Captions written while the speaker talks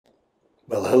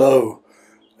Well, hello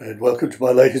and welcome to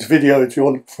my latest video. It's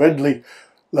your friendly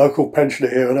local pensioner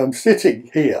here, and I'm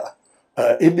sitting here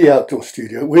in the outdoor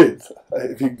studio with,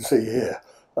 if you can see here,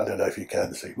 I don't know if you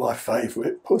can see, my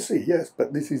favourite pussy. Yes,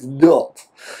 but this is not,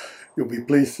 you'll be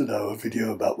pleased to know, a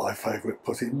video about my favourite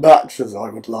pussy, much as I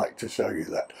would like to show you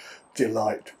that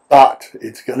delight. But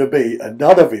it's going to be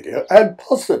another video, and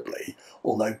possibly,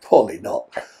 although probably not,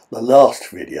 the last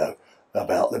video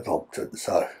about the Brompton.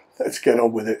 So let's get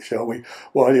on with it, shall we?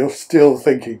 While you're still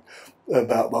thinking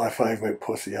about my favourite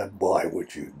pussy, and why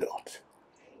would you not?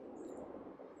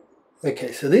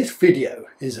 Okay, so this video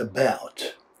is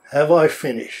about, have I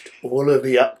finished all of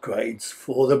the upgrades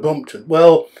for the Brompton?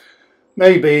 Well,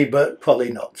 maybe, but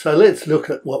probably not. So let's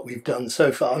look at what we've done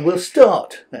so far. And we'll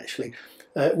start, actually,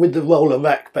 with the roller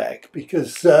rack bag,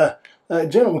 because a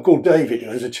gentleman called David, who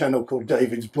has a channel called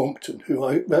David's Brompton, who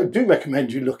I do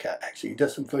recommend you look at, actually. He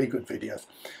does some very good videos.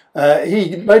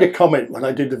 He made a comment when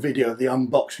I did the video of the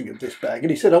unboxing of this bag, and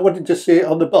he said, I wanted to see it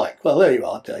on the bike. Well, there you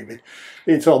are, David.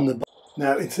 It's on the bike.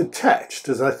 Now, it's attached,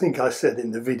 as I think I said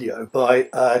in the video, by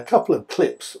a couple of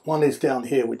clips. One is down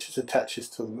here, which is attaches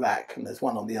to the rack, and there's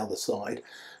one on the other side.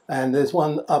 And there's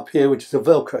one up here, which is a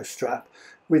Velcro strap,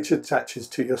 which attaches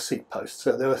to your seat post.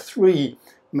 So there are three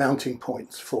mounting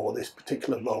points for this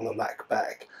particular roller rack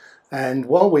bag. And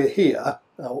while we're here,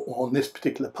 on this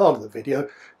particular part of the video,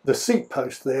 the seat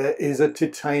post there is a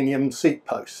titanium seat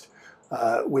post,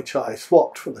 which I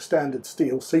swapped for the standard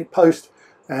steel seat post.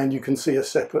 And you can see a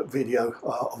separate video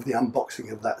of the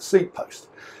unboxing of that seat post.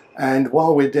 And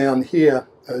while we're down here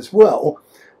as well,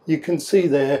 you can see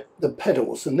there the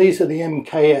pedals, and these are the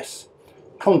MKS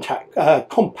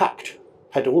compact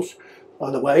pedals,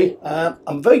 by the way.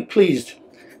 I'm very pleased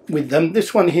with them.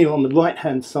 This one here on the right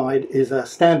hand side is a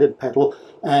standard pedal,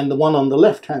 and the one on the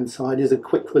left hand side is a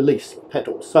quick release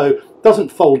pedal. So it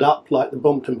doesn't fold up like the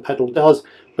Brompton pedal does,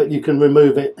 but you can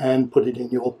remove it and put it in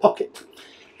your pocket.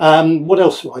 What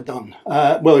else have I done?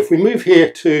 Well, if we move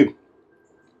here to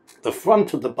the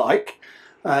front of the bike,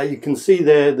 you can see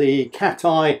there the Cat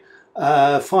Eye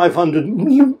 500.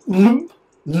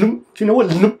 Do you know what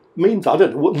lump means? I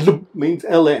don't know what lump means.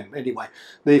 LM anyway.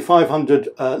 The 500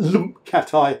 lump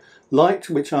Cat Eye light,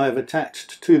 which I have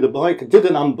attached to the bike. I did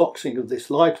an unboxing of this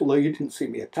light, although you didn't see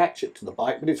me attach it to the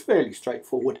bike, but it's fairly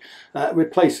straightforward. It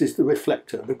replaces the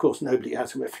reflector. Of course, nobody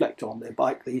has a reflector on their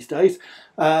bike these days.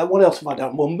 What else have I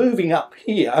done? Well, moving up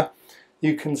here,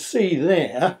 you can see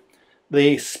there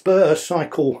the Spur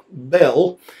Cycle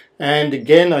bell. And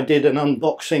again, I did an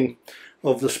unboxing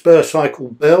of the Spur Cycle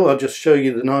bell. I'll just show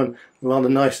you the rather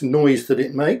nice noise that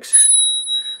it makes.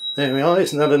 There we are.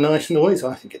 Isn't that a nice noise?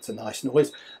 I think it's a nice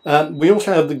noise. We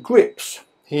also have the grips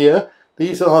here.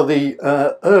 These are the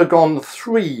Ergon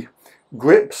 3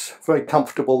 grips. Very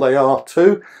comfortable they are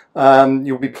too.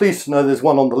 You'll be pleased to know there's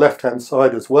one on the left hand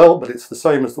side as well, but it's the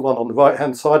same as the one on the right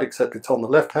hand side, except it's on the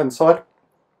left hand side.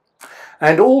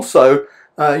 And also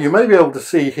you may be able to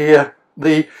see here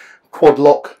the quad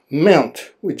lock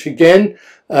mount, which again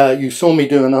you saw me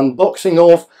do an unboxing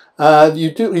of.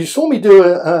 You saw me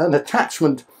do an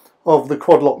attachment of the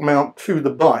quad lock mount to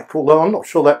the bike, although I'm not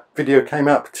sure that video came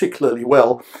out particularly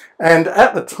well. And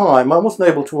at the time I wasn't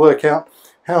able to work out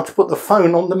how to put the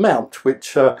phone on the mount,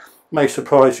 which may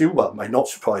surprise you. Well, may not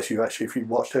surprise you actually if you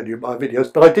watched any of my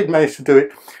videos, but I did manage to do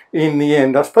it in the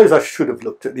end. I suppose I should have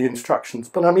looked at the instructions,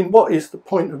 but I mean, what is the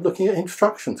point of looking at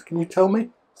instructions? Can you tell me?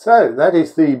 So that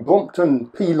is the Brompton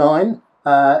P-Line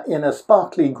in a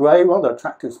sparkly grey, rather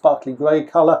attractive sparkly grey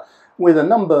colour, with a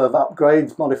number of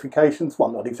upgrades, modifications,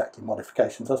 well, not exactly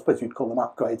modifications, I suppose you'd call them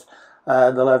upgrades,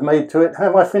 that I've made to it.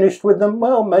 Have I finished with them?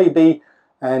 Well, maybe,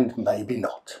 and maybe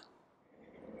not.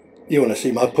 You want to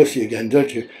see my pussy again,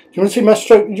 don't you? Do you want to see my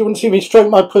stroke? Do you want to see me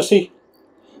stroke my pussy?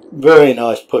 Very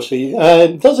nice pussy.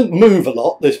 It doesn't move a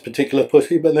lot, this particular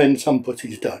pussy, but then some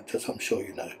pussies don't, as I'm sure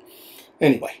you know.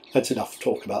 Anyway, that's enough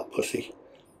talk about pussy.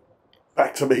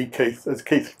 Back to me, Keith, as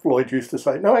Keith Floyd used to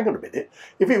say. No, hang on a minute.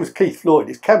 If it was Keith Floyd,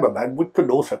 his cameraman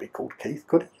couldn't also be called Keith,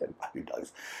 could he? Who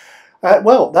knows?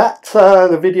 Well, that's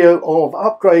the video of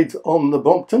upgrades on the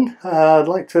Brompton. I'd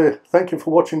like to thank you for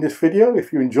watching this video.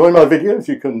 If you enjoy my videos,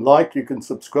 you can like, you can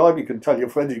subscribe, you can tell your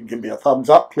friends, you can give me a thumbs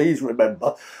up. Please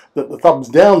remember that the thumbs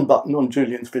down button on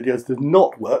Julian's videos does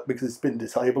not work because it's been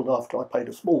disabled after I paid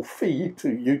a small fee to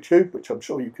YouTube, which I'm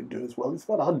sure you can do as well. It's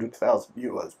about 100,000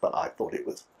 euros, but I thought it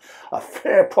was a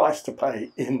fair price to pay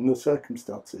in the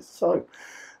circumstances. So,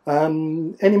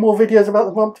 any more videos about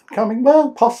the Brompton coming?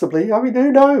 Well, possibly. I mean,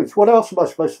 who knows? What else am I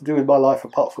supposed to do in my life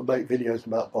apart from make videos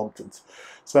about Bromptons?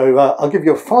 So I'll give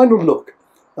you a final look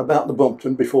about the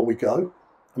Brompton before we go.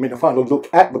 I mean, a final look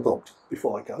at the Brompton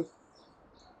before I go.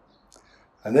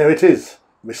 And there it is.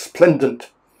 resplendent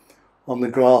on the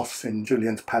grass in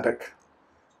Julian's paddock.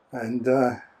 And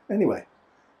anyway,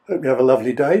 hope you have a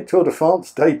lovely day. Tour de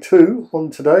France day 2 on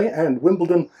today, and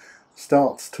Wimbledon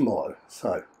starts tomorrow.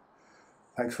 So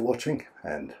thanks for watching,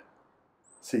 and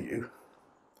see you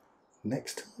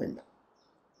next time.